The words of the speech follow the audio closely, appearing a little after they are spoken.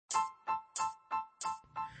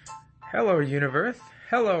Hello, universe.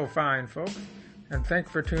 Hello, fine folks. And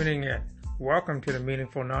thanks for tuning in. Welcome to the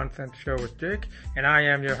Meaningful Nonsense Show with Jake, and I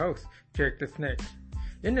am your host, Jake the Snake.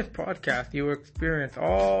 In this podcast, you will experience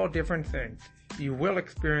all different things. You will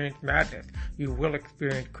experience madness. You will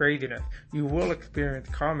experience craziness. You will experience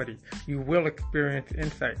comedy. You will experience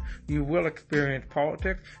insight. You will experience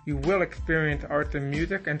politics. You will experience arts and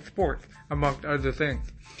music and sports, amongst other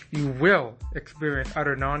things. You will experience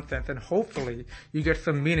utter nonsense, and hopefully you get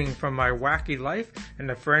some meaning from my wacky life and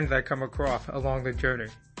the friends I come across along the journey.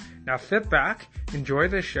 Now sit back, enjoy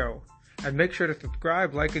this show, and make sure to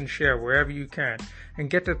subscribe, like, and share wherever you can, and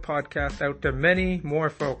get this podcast out to many more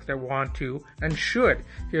folks that want to and should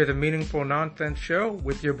hear the Meaningful Nonsense Show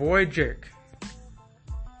with your boy Jake.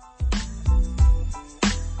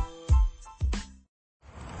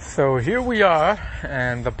 So here we are,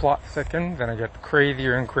 and the plot thickens, and it gets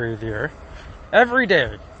crazier and crazier every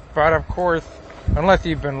day. But of course, unless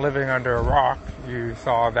you've been living under a rock, you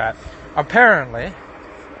saw that apparently,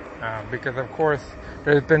 because of course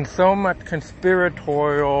there's been so much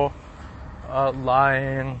conspiratorial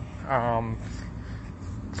lying,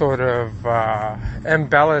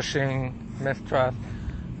 embellishing mistrust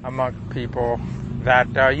amongst people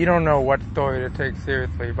that you don't know what story to take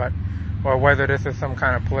seriously, or whether this is some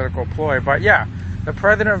kind of political ploy. But yeah, the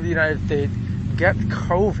President of the United States gets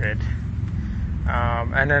COVID,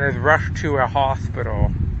 and then is rushed to a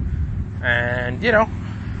hospital. And,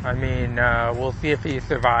 we'll see if he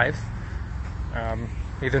survives.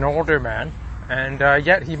 He's an older man, and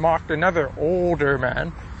yet he mocked another older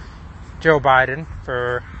man, Joe Biden,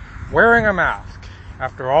 for wearing a mask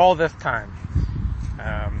after all this time.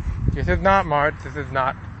 This is not March, this is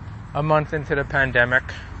not a month into the pandemic,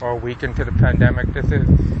 or a week into the pandemic. This is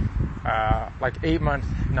like 8 months,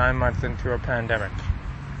 9 months into a pandemic,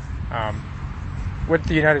 which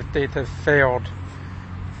the United States has failed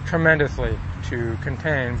tremendously to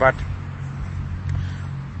contain. But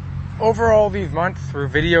over all these months, through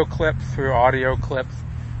video clips, through audio clips,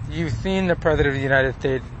 you've seen the President of the United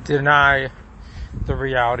States deny the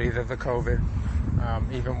realities of the COVID,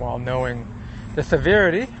 even while knowing the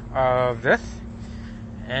severity of this.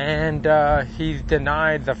 And he's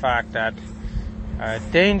denied the fact that it's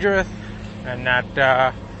dangerous, and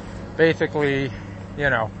that basically,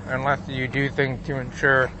 unless you do things to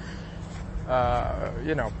ensure,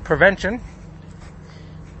 prevention,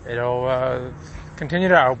 it'll continue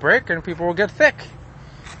to outbreak and people will get sick.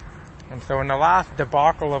 And so in the last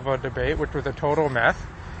debacle of a debate, which was a total mess,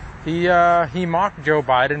 he mocked Joe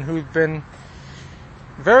Biden, who's been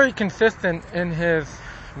very consistent in his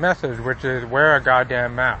message, which is wear a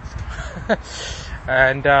goddamn mask.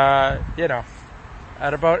 And,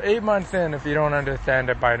 at about 8 months in, if you don't understand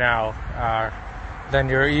it by now, then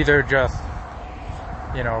you're either just,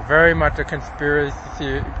 very much a conspiracy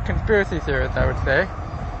theorist, I would say,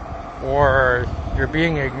 or you're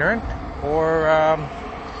being ignorant, or,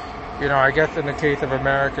 I guess in the case of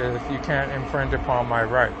America, you can't infringe upon my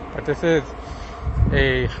right. But this is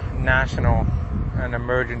a national and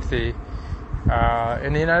emergency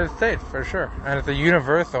in the United States, for sure. And it's a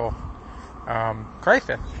universal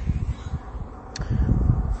crisis.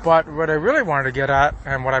 But what I really wanted to get at,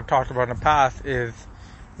 and what I've talked about in the past, is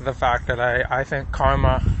the fact that I think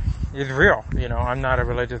karma is real. I'm not a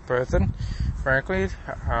religious person, frankly,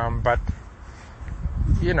 but,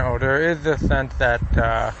 there is this sense that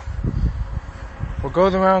what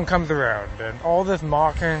goes around comes around, and all this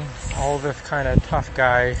mocking, all this kind of tough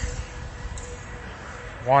guy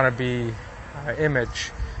wannabe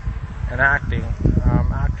image and acting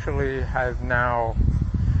actually has now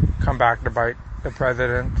come back to bite the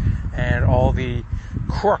president and all the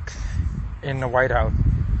crooks in the White House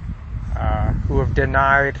who have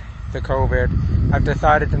denied the COVID, have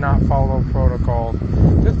decided to not follow protocols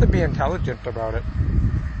just to be intelligent about it.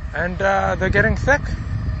 And they're getting sick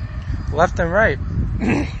left and right.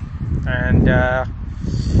 And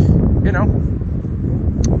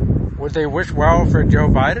would they wish well for Joe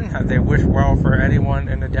Biden? Have they wished well for anyone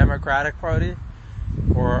in the Democratic Party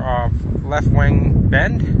or left-wing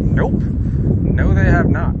bend? Nope. No, they have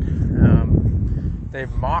not.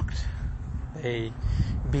 They've mocked, they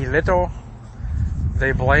belittle,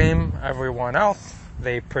 they blame everyone else,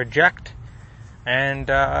 they project, and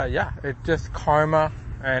it's just karma,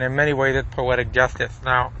 and in many ways it's poetic justice.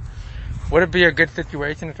 Now, would it be a good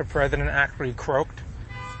situation if the president actually croaked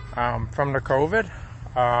from the COVID?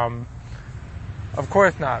 Of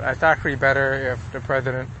course not. It's actually better if the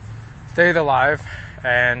president stays alive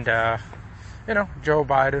and, Joe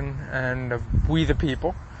Biden and we the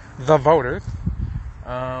people, the voters,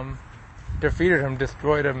 defeated him,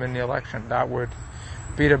 destroyed him in the election. That would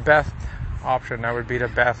be the best option. That would be the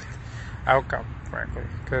best outcome, frankly.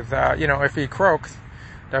 Because, if he croaks,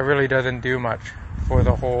 that really doesn't do much for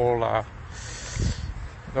the whole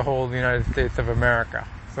United States of America.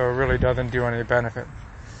 So it really doesn't do any benefit.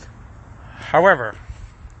 However,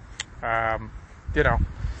 if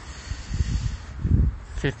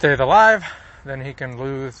he stays alive, then he can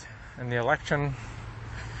lose in the election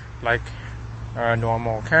like a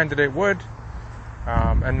normal candidate would,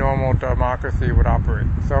 and normal democracy would operate.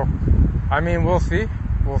 So, we'll see.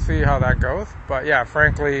 We'll see how that goes. But yeah,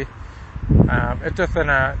 frankly, it's just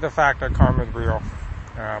the fact that karma is real.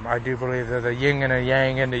 I do believe there's a yin and a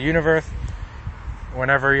yang in the universe.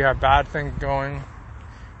 Whenever you have bad things going,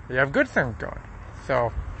 you have good things going.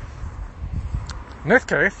 So, in this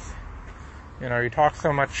case, you talk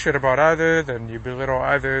so much shit about others and you belittle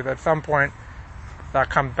others, at some point that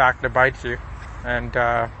comes back to bite you. And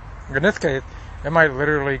in this case, it might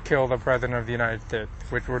literally kill the President of the United States,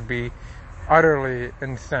 which would be utterly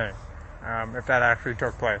insane if that actually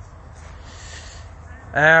took place.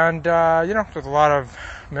 And, there's a lot of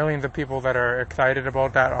millions of people that are excited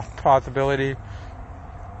about that possibility,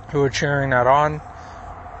 who are cheering that on.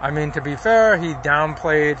 To be fair, he's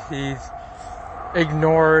downplayed, he's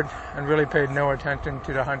ignored, and really paid no attention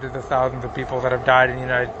to the hundreds of thousands of people that have died in the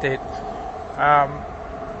United States,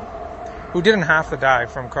 who didn't have to die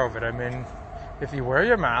from COVID. If you wear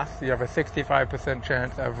your mask, you have a 65%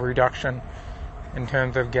 chance of reduction in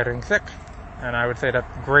terms of getting sick. And I would say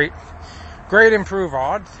that's great improved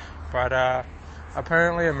odds, but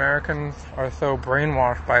apparently Americans are so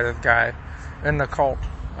brainwashed by this guy in the cult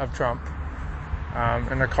of Trump,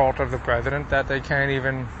 in the cult of the president, that they can't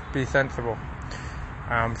even be sensible.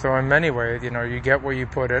 So in many ways, you get what you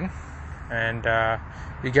put in, and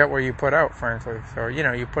you get what you put out, frankly. So,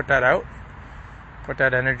 you put that out, put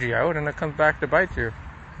that energy out, and it comes back to bite you.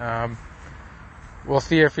 We'll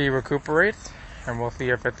see if he recuperates, and we'll see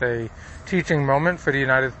if it's a teaching moment for the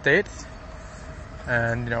United States,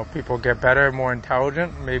 and, people get better, more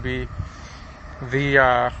intelligent. Maybe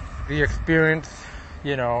the experience,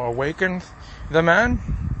 awakens the man.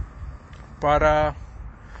 But,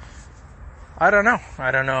 I don't know.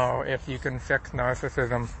 I don't know if you can fix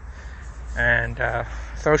narcissism and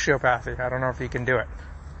sociopathy. I don't know if you can do it.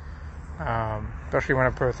 Especially when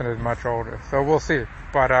a person is much older. So we'll see.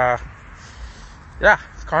 But,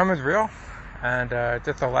 karma's real. And it's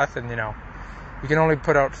just a lesson, You can only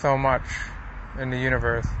put out so much in the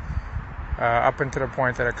universe up until the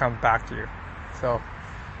point that it comes back to you. So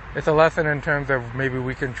it's a lesson in terms of maybe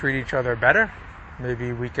we can treat each other better.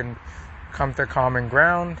 Maybe we can come to common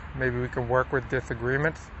ground. Maybe we can work with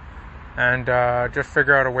disagreements and just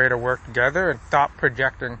figure out a way to work together and stop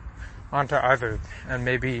projecting onto others, and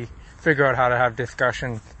maybe figure out how to have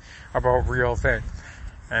discussions about real things,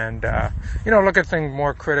 and look at things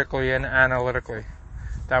more critically and analytically.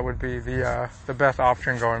 That would be the best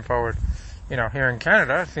option going forward. Here in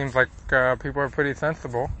Canada, it seems like people are pretty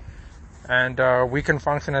sensible, and we can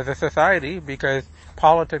function as a society because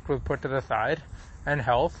politics was put to the side, and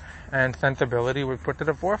health and sensibility was put to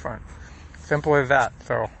the forefront. Simple as that.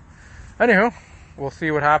 So, anywho, we'll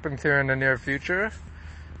see what happens here in the near future.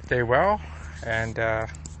 Stay well, and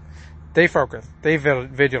stay focused, stay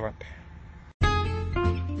vigilant.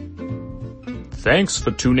 Thanks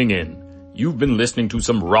for tuning in. You've been listening to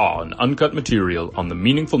some raw and uncut material on the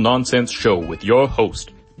Meaningful Nonsense Show with your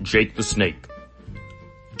host, Jake the Snake.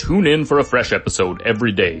 Tune in for a fresh episode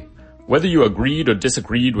every day. Whether you agreed or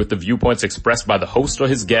disagreed with the viewpoints expressed by the host or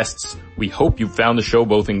his guests, we hope you found the show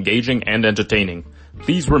both engaging and entertaining.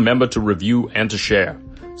 Please remember to review and to share.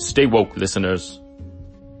 Stay woke, listeners.